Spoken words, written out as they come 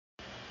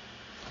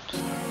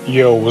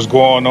Yo, what's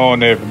going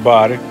on,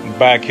 everybody? I'm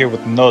back here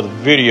with another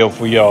video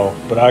for y'all,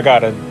 but I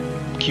gotta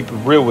keep it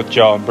real with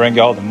y'all and bring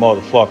y'all the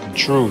motherfucking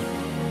truth.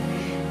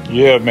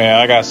 Yeah, man,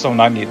 I got something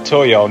I need to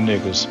tell y'all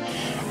niggas.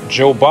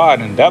 Joe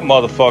Biden, that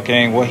motherfucker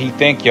ain't what he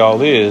think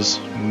y'all is.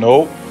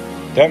 Nope.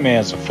 That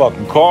man's a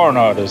fucking con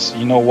artist.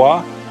 You know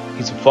why?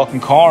 He's a fucking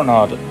con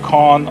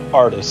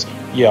artist.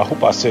 Yeah, I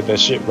hope I said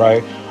that shit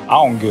right. I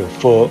don't give a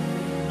fuck.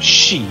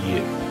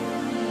 Shit.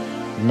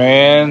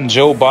 Man,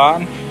 Joe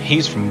Biden,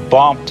 he's from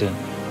Bompton.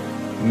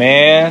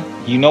 Man,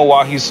 you know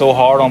why he's so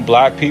hard on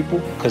black people?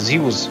 Because he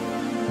was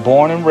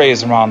born and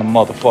raised around the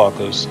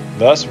motherfuckers.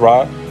 That's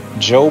right.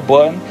 Joe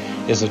Biden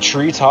is a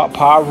treetop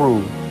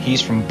Piru.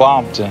 He's from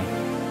Bompton.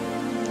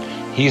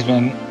 He's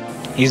been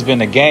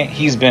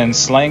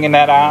slinging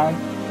that iron.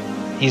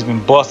 He's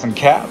been busting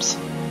caps.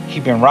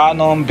 He's been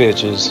riding on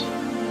bitches.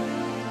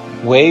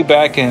 Way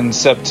back in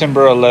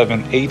September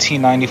 11,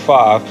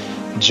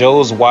 1895,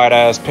 Joe's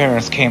white-ass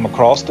parents came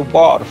across the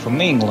water from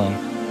England.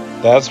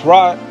 That's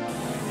right.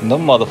 And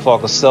them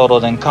motherfuckers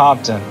settled in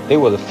Compton. They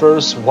were the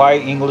first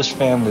white English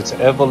family to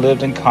ever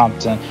live in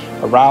Compton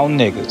around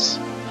niggas.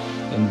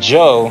 And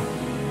Joe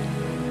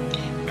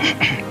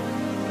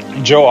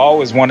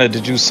always wanted to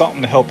do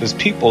something to help his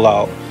people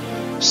out.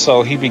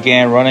 So he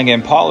began running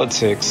in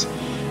politics.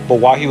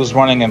 But while he was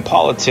running in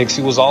politics,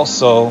 he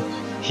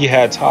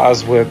had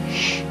ties with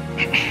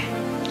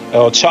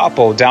El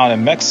Chapo down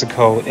in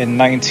Mexico in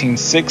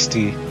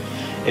 1960.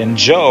 And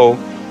Joe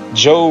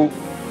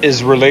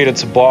is related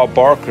to Bob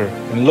Barker.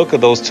 And look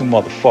at those two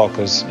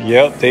motherfuckers.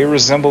 Yep, they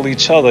resemble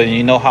each other.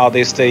 You know how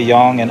they stay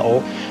young and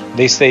old?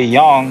 They stay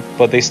young,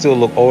 but they still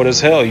look old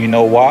as hell. You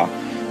know why?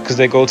 Because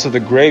they go to the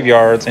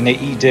graveyards and they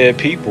eat dead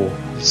people.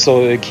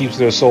 So it keeps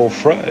their soul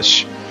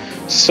fresh.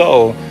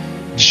 So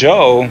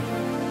Joe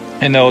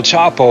and El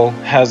Chapo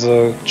has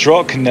a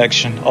drug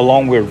connection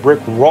along with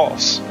Rick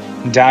Ross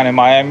down in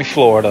Miami,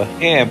 Florida,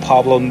 and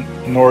Pablo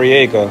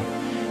Noriega.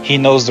 He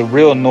knows the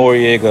real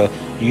Noriega.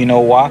 You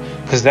know why?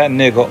 Because that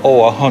nigga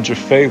owe 100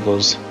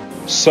 favors.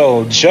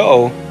 So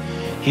Joe,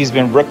 he's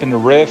been ripping the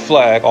red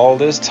flag all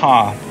this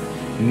time.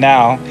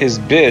 Now his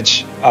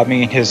his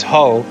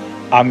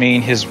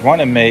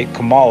running mate,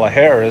 Kamala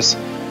Harris,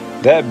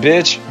 that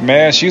bitch,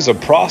 man, she's a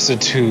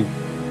prostitute.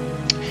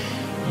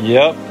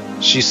 Yep,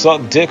 she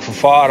sucked dick for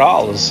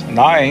 $5, and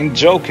I ain't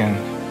joking.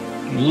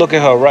 Look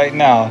at her right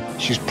now.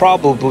 She's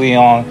probably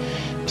on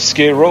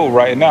Skid Row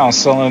right now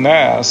selling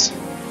ass.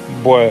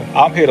 Boy,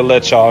 I'm here to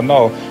let y'all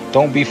know,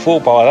 don't be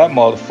fooled by that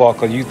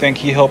motherfucker. You think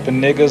he helping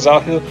niggas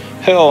out here?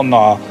 Hell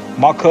nah.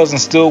 My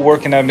cousin's still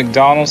working at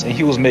McDonald's and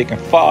he was making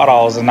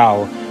 $5 an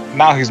hour.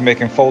 Now he's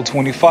making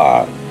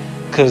 $4.25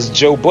 because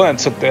Joe Biden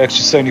took the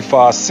extra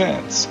 75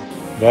 cents.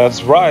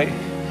 That's right.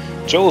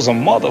 Joe's a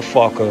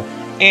motherfucker.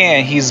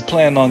 And he's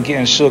planning on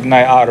getting Suge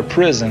Knight out of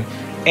prison.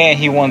 And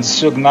he wants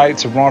Suge Knight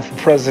to run for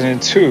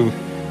president too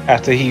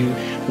after he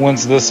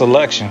wins this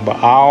election. But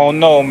I don't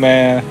know,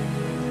 man.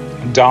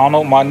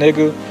 Donald, my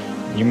nigga,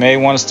 you may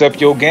want to step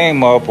your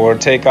game up or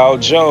take out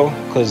Joe,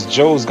 because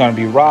Joe's going to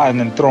be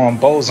riding and throwing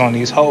bows on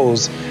these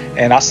hoes.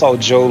 And I saw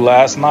Joe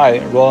last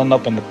night rolling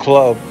up in the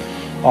club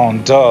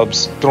on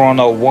dubs, throwing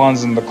up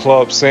ones in the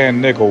club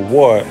saying, nigga,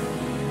 what?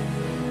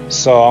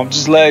 So I'm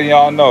just letting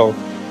y'all know,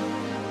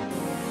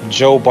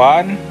 Joe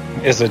Biden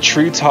is a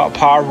treetop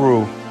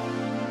Piru.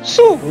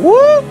 So,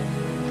 what?